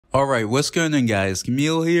Alright, what's going on guys,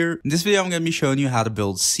 Camille here. In this video I'm going to be showing you how to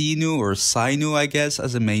build Cyno I guess,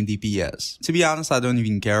 as a main DPS. To be honest, I don't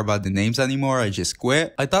even care about the names anymore, I just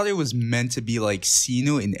quit. I thought it was meant to be like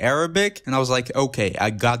Cyno in Arabic, and I was like, okay, I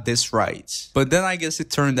got this right. But then I guess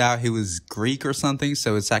it turned out he was Greek or something,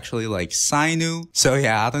 so it's actually like Cyno. So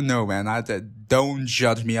yeah, I don't know man, don't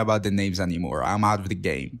judge me about the names anymore, I'm out of the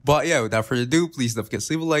game. But yeah, without further ado, please don't forget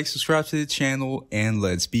to leave a like, subscribe to the channel, and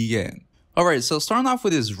let's begin. Alright, so starting off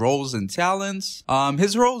with his roles and talents,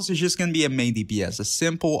 his roles is just gonna be a main DPS, a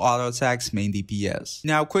simple auto attacks main DPS.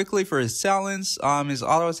 Now quickly for his talents, his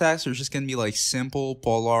auto attacks are just gonna be like simple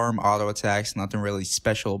polearm auto attacks, nothing really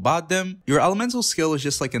special about them. Your elemental skill is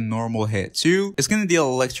just like a normal hit too. It's gonna deal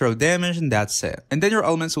electro damage and that's it. And then your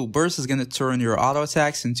elemental burst is gonna turn your auto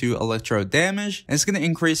attacks into electro damage, and it's gonna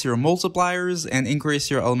increase your multipliers and increase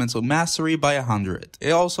your elemental mastery by 100.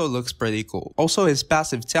 It also looks pretty cool. Also, his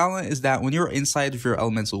passive talent is that when you're inside of your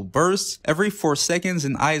elemental burst, every 4 seconds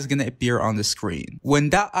an eye is gonna appear on the screen.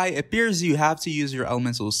 When that eye appears, you have to use your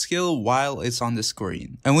elemental skill while it's on the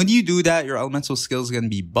screen. And when you do that, your elemental skill is gonna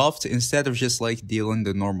be buffed. Instead of just like dealing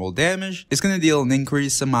the normal damage, it's gonna deal an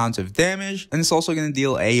increased amount of damage, and it's also gonna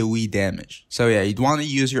deal AoE damage. So yeah, you'd want to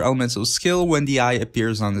use your elemental skill when the eye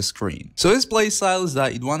appears on the screen. So his playstyle is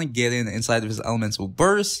that you'd want to get inside of his elemental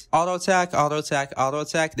burst, auto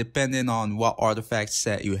attack, depending on what artifact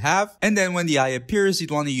set you have. And then when the eye appears,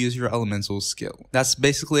 you'd want to use your elemental skill. That's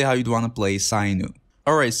basically how you'd want to play Cyno.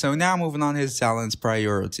 Alright, so now moving on to his talents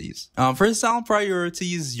priorities. For his talent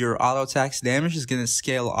priorities, your auto attacks damage is going to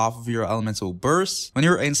scale off of your elemental burst. When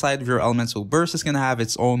you're inside of your elemental burst, it's going to have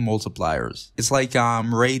its own multipliers. It's like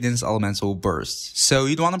Raiden's elemental burst. So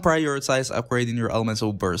you'd want to prioritize upgrading your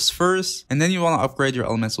elemental burst first, and then you want to upgrade your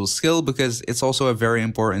elemental skill because it's also a very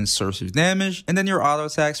important source of damage, and then your auto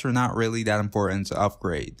attacks are not really that important to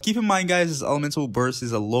upgrade. Keep in mind guys, his elemental burst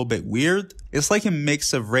is a little bit weird. It's like a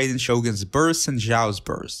mix of Raiden Shogun's burst and Zhao's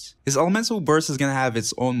burst. His elemental burst is going to have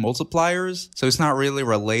its own multipliers, so it's not really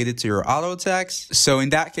related to your auto attacks. So in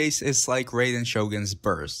that case, it's like Raiden Shogun's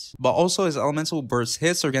burst. But also his elemental burst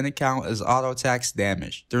hits are going to count as auto attacks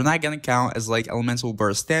damage. They're not going to count as like elemental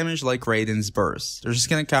burst damage like Raiden's burst. They're just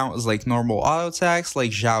going to count as like normal auto attacks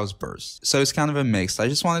like Zhao's burst. So it's kind of a mix. I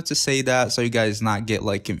just wanted to say that so you guys not get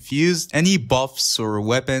like confused. Any buffs or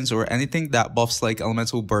weapons or anything that buffs like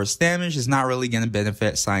elemental burst damage is not really going to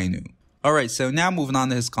benefit Cyno. Alright, so now moving on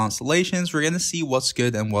to his constellations, we're gonna see what's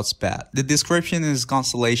good and what's bad. The description in his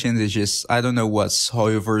constellations is just, I don't know what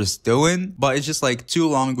Hoyover is doing, but it's just like too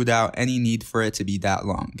long without any need for it to be that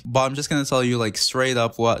long. But I'm just gonna tell you like straight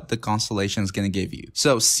up what the constellation is gonna give you.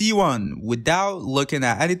 So C1, without looking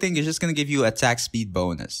at anything, it's just gonna give you attack speed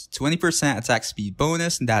bonus. 20% attack speed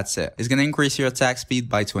bonus, and that's it. It's gonna increase your attack speed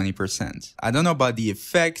by 20%. I don't know about the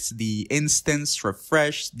effects, the instance,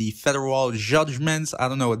 refresh, the federal judgments, I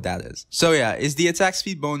don't know what that is. So yeah, is the attack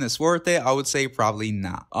speed bonus worth it? I would say probably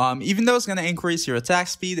not. Even though it's gonna increase your attack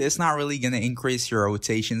speed, it's not really gonna increase your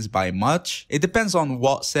rotations by much. It depends on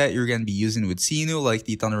what set you're gonna be using with Cyno, like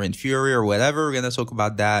the Thunder and Fury or whatever. We're gonna talk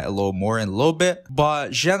about that a little more in a little bit.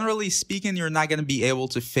 But generally speaking, you're not gonna be able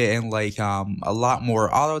to fit in like a lot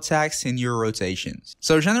more auto attacks in your rotations.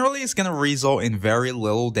 So generally, it's gonna result in very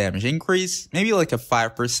little damage increase, maybe like a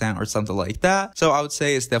 5% or something like that. So I would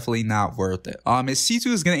say it's definitely not worth it. His C2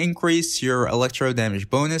 is gonna increase your electro damage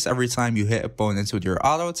bonus every time you hit opponents with your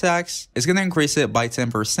auto attacks. It's going to increase it by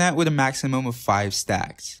 10% with a maximum of 5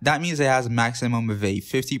 stacks. That means it has a maximum of a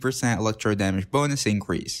 50% electro damage bonus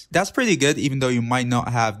increase. That's pretty good, even though you might not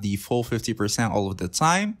have the full 50% all of the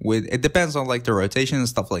time. It depends on like the rotation and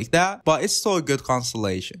stuff like that, but it's still a good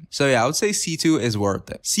constellation. So yeah, I would say C2 is worth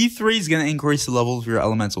it. C3 is going to increase the level of your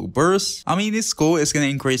elemental burst. I mean, it's cool. It's going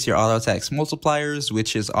to increase your auto attacks multipliers,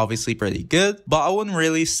 which is obviously pretty good, but I wouldn't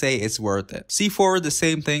really say it's worth it. C4, the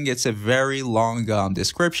same thing. It's a very long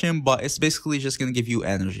description, but it's basically just going to give you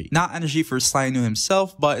energy. Not energy for Cyno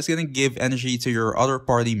himself, but it's going to give energy to your other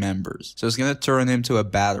party members. So it's going to turn him to a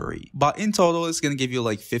battery. But in total, it's going to give you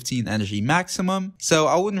like 15 energy maximum. So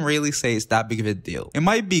I wouldn't really say it's that big of a deal. It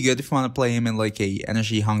might be good if you want to play him in like a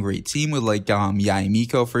energy hungry team with like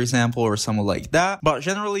Yaimiko, for example, or someone like that. But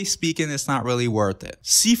generally speaking, it's not really worth it.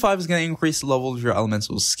 C5 is going to increase the level of your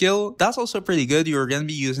elemental skill. That's also pretty good. You're going to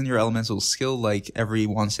be using your elemental skill like every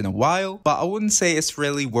once in a while, but I wouldn't say it's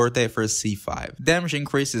really worth it for a C5. Damage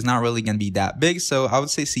increase is not really going to be that big, so I would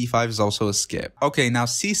say C5 is also a skip. Okay, now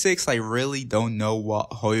C6, I really don't know what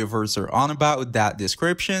Hoyoverse are on about with that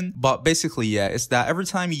description, but basically yeah, it's that every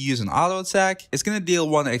time you use an auto attack, it's going to deal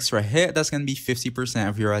 1 extra hit that's going to be 50%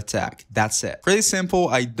 of your attack. That's it. Pretty simple.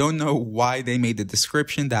 I don't know why they made the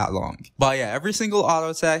description that long. But yeah, every single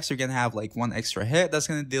auto attacks you're going to have like 1 extra hit that's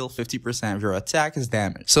going to deal 50% of your attack as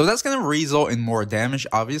damage. So that's going to result in more damage,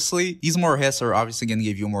 obviously. These more hits are obviously going to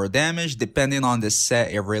give you more damage. Depending on the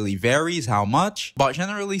set, it really varies how much, but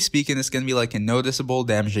generally speaking, it's going to be like a noticeable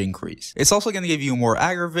damage increase. It's also going to give you more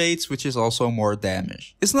aggravates, which is also more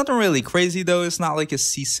damage. It's nothing really crazy though. It's not like a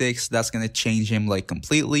C6 that's going to change him like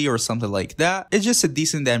completely or something like that. It's just a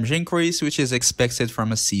decent damage increase, which is expected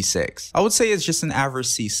from a C6. I would say it's just an average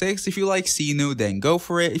C6. If you like Cyno, then go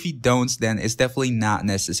for it. If you don't, then it's definitely not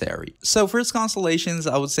necessary. So for its constellations,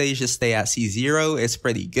 I would say just stay at C0. It's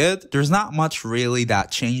pretty good. There's not much really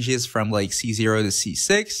that changes from like C0 to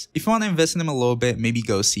C6. If you want to invest in him a little bit, maybe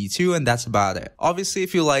go C2 and that's about it. Obviously,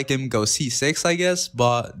 if you like him, go C6, I guess,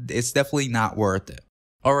 but it's definitely not worth it.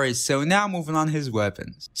 Alright, so now moving on his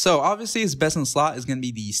weapons. So obviously his best in slot is going to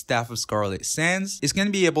be the Staff of Scarlet Sands. It's going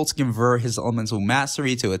to be able to convert his elemental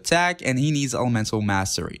mastery to attack, and he needs elemental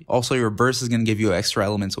mastery. Also your burst is going to give you extra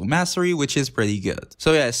elemental mastery, which is pretty good.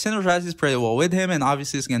 So yeah, it synergizes pretty well with him, and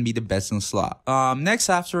obviously it's going to be the best in slot. Next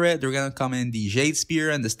after it, they're going to come in the Jade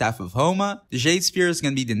Spear and the Staff of Homa. The Jade Spear is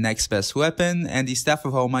going to be the next best weapon, and the Staff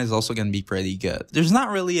of Homa is also going to be pretty good. There's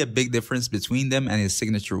not really a big difference between them and his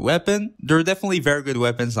signature weapon. They're definitely very good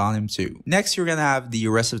weapons on him too. Next, you're gonna have the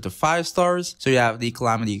rest of the 5 stars. So you have the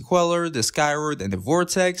Calamity Queller, the Skyward, and the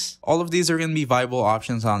Vortex. All of these are gonna be viable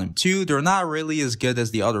options on him too. They're not really as good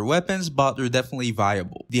as the other weapons, but they're definitely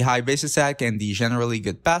viable. The high base attack and the generally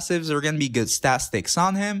good passives are gonna be good stat sticks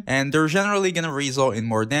on him, and they're generally gonna result in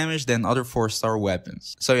more damage than other 4-star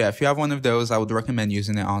weapons. So yeah, if you have one of those, I would recommend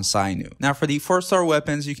using it on Cyno. Now for the 4-star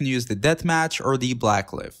weapons, you can use the Deathmatch or the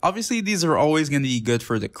Blacklift. Obviously, these are always gonna be good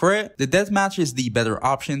for the crit. The Deathmatch is the better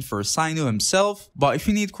option for Cyno himself, but if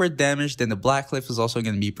you need crit damage, then the Blacklift is also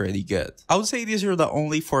going to be pretty good. I would say these are the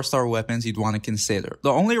only 4-star weapons you'd want to consider. The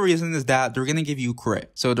only reason is that they're going to give you crit,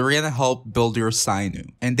 so they're going to help build your Cyno,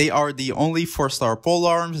 and they are the only 4-star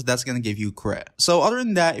polearms that's going to give you crit. So other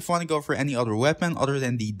than that, if you want to go for any other weapon other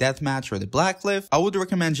than the Deathmatch or the Blacklift, I would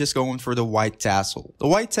recommend just going for the White Tassel. The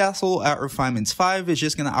White Tassel at Refinements 5 is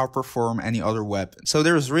just going to outperform any other weapon, so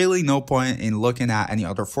there's really no point in looking at any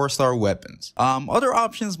other 4-star weapons. Other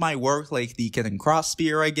options might work, like the Cannon Cross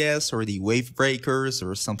Spear, I guess, or the Wave Breakers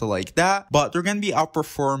or something like that, but they're going to be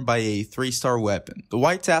outperformed by a 3-star weapon. The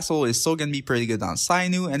White Tassel is still going to be pretty good on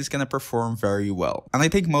Cyno, and it's going to perform very well. And I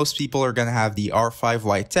think most people are going to have the R5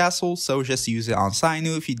 White Tassel, so just use it on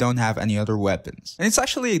Cyno if you don't have any other weapons. And it's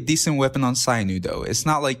actually a decent weapon on Cyno though. It's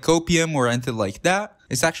not like Copium or anything like that.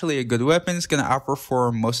 It's actually a good weapon. It's going to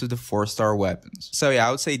outperform most of the 4-star weapons. So yeah,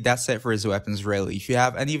 I would say that's it for his weapons really. If you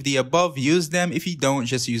have any of the above, use them. If you don't,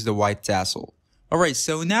 just use the White Tassel. Alright,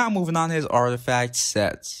 so now moving on to his artifact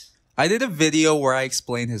sets. I did a video where I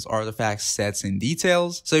explained his artifact sets in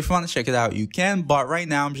details, so if you want to check it out, you can, but right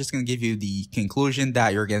now I'm just going to give you the conclusion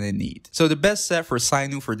that you're going to need. So the best set for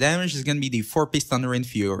Cyno for damage is going to be the 4-piece Thunder and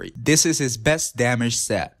Fury. This is his best damage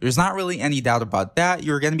set. There's not really any doubt about that.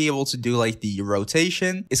 You're going to be able to do like the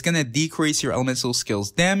rotation. It's going to decrease your elemental skill's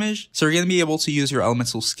damage, so you're going to be able to use your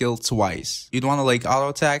elemental skill twice. You'd want to like auto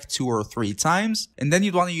attack 2 or 3 times, and then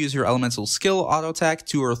you'd want to use your elemental skill, auto attack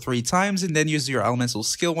 2 or 3 times, and then use your elemental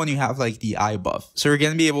skill when you have like the eye buff. So you're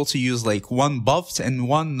going to be able to use like 1 buffed and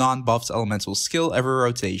 1 non-buffed elemental skill every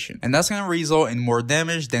rotation, and that's going to result in more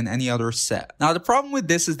damage than any other set. Now the problem with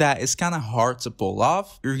this is that it's kind of hard to pull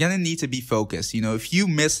off. You're going to need to be focused. You know, if you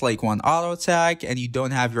miss like 1 auto attack and you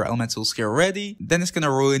don't have your elemental skill ready, then it's going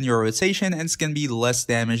to ruin your rotation and it's going to be less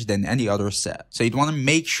damage than any other set. So you'd want to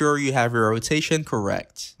make sure you have your rotation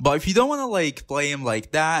correct. But if you don't want to like play him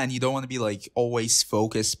like that, and you don't want to be like always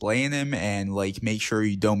focused playing him and like make sure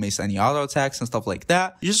you don't miss any auto attacks and stuff like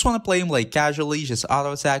that, you just want to play him like casually, just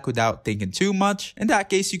auto attack without thinking too much. In that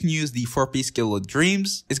case, you can use the 4-piece Guild of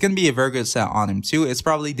Dreams. It's going to be a very good set on him too. It's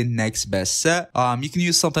probably the next best set. You can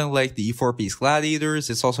use something like the 4-piece Gladiators.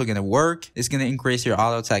 It's also going to work. It's going to increase your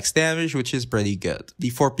auto attack damage, which is pretty good.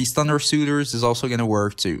 The 4-piece Thunder Suitors is also going to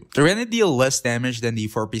work too. They're going to deal less damage than the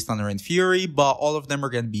 4-piece Thunder and Fury, but all of them are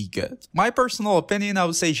going to be good. My personal opinion, I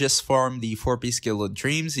would say just farm the 4-piece Guild of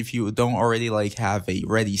Dreams if you don't already like have a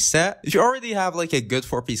ready set. If you already have like a good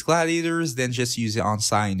 4-piece gladiators, then just use it on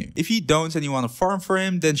Cyno. If you don't and you want to farm for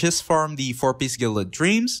him, then just farm the 4-piece Gilded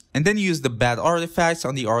Dreams, and then use the bad artifacts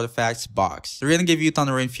on the artifacts box. They're gonna give you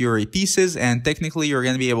Thunder and Fury pieces, and technically you're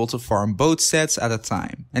gonna be able to farm both sets at a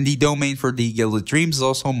time. And the domain for the Gilded Dreams is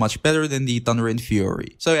also much better than the Thunder and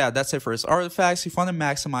Fury. So yeah, that's it for his artifacts. If you want to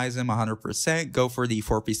maximize him 100%, go for the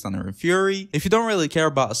 4-piece Thunder and Fury. If you don't really care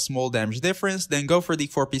about a small damage difference, then go for the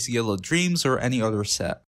 4-piece Gilded Dreams or any other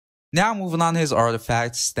set. Now moving on to his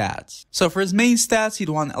artifact stats. So for his main stats, he'd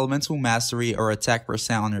want Elemental Mastery or attack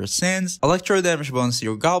percent on your Sands, Electro damage bonus to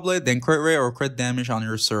your Goblet, then crit rate or crit damage on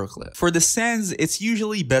your Circlet. For the Sands, it's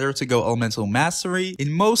usually better to go Elemental Mastery.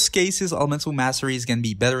 In most cases, Elemental Mastery is gonna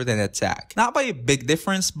be better than attack. Not by a big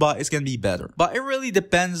difference, but it's gonna be better. But it really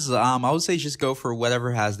depends. I would say just go for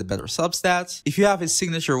whatever has the better substats. If you have his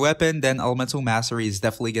signature weapon, then Elemental Mastery is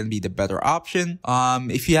definitely gonna be the better option.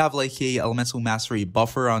 If you have like a Elemental Mastery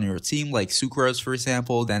buffer on your team like Sucrose for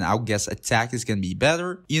example, then I would guess attack is gonna be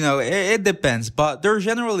better. You know, it depends, but they're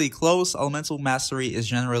generally close. Elemental Mastery is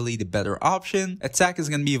generally the better option. Attack is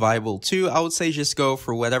gonna be viable too. I would say just go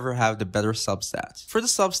for whatever have the better substats. For the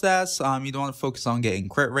substats, you'd want to focus on getting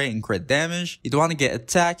crit rate and crit damage. You'd want to get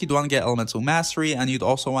attack, you'd want to get Elemental Mastery, and you'd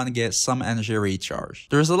also want to get some energy recharge.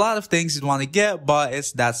 There's a lot of things you'd want to get, but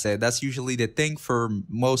that's it. That's usually the thing for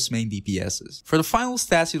most main DPSs. For the final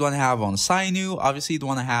stats you'd want to have on Cyno, obviously you'd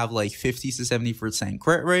want to have like 50 to 70%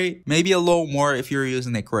 crit rate, maybe a little more if you're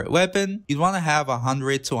using a crit weapon. You'd want to have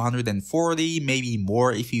 100 to 140, maybe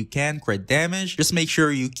more if you can, crit damage. Just make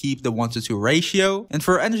sure you keep the 1:2 ratio. And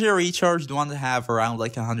for energy recharge, you'd want to have around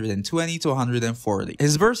like 120 to 140.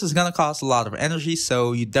 His burst is gonna cost a lot of energy,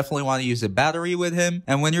 so you definitely want to use a battery with him.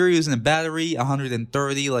 And when you're using a battery,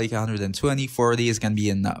 130, like 120, 40 is gonna be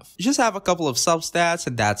enough. You just have a couple of substats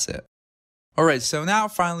and that's it. Alright, so now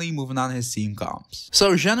finally moving on to his team comps.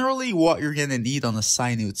 So generally what you're gonna need on a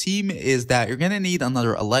Cyno team is that you're gonna need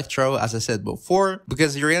another Electro, as I said before,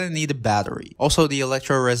 because you're gonna need a battery. Also, the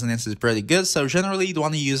Electro resonance is pretty good, so generally you'd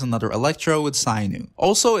want to use another Electro with Cyno.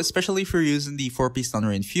 Also, especially if you're using the 4-piece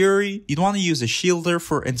Thunder and Fury, you'd want to use a shielder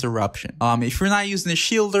for interruption. If you're not using a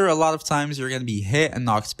shielder, a lot of times you're gonna be hit and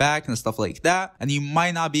knocked back and stuff like that, and you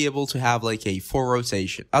might not be able to have like a full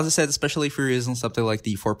rotation. As I said, especially if you're using something like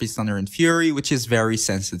the 4-piece Thunder and Fury, which is very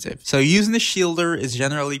sensitive. So using the shielder is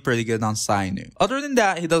generally pretty good on Cyno. Other than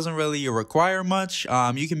that, he doesn't really require much.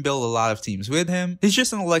 You can build a lot of teams with him. He's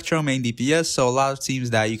just an Electro main DPS, so a lot of teams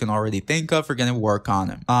that you can already think of are gonna work on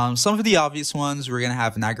him. Some of the obvious ones, we're gonna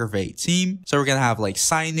have an Aggravate team. So we're gonna have like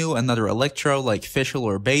Cyno, another Electro like Fischl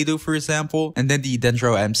or Beidou for example, and then the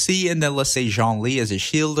Dendro MC, and then let's say Zhongli as a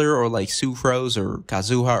shielder, or like Sucrose or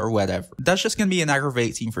Kazuha or whatever. That's just gonna be an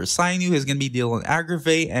Aggravate team for Cyno. He's gonna be dealing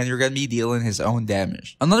Aggravate, and you're gonna be dealing his own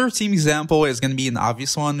damage. Another team example is going to be an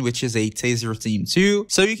obvious one, which is a Taser team too.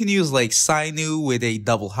 So you can use like Cyno with a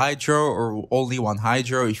double Hydro or only one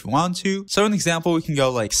Hydro if you want to. So an example, we can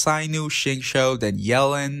go like Cyno, Xingqiu, then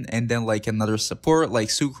Yellen, and then like another support like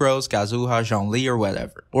Sucrose, Kazuha, Zhongli or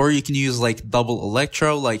whatever. Or you can use like double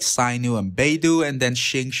Electro like Cyno and Beidou, and then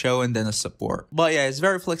Xingqiu and then a support. But yeah, it's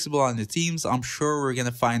very flexible on the teams. I'm sure we're going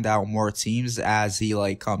to find out more teams as he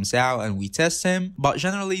like comes out and we test him. But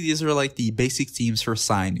generally these are like the basic teams for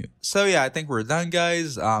Cyno. So yeah, I think we're done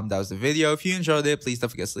guys. That was the video. If you enjoyed it, please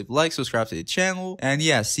don't forget to leave a like, subscribe to the channel, and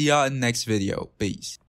yeah, see y'all in the next video. Peace.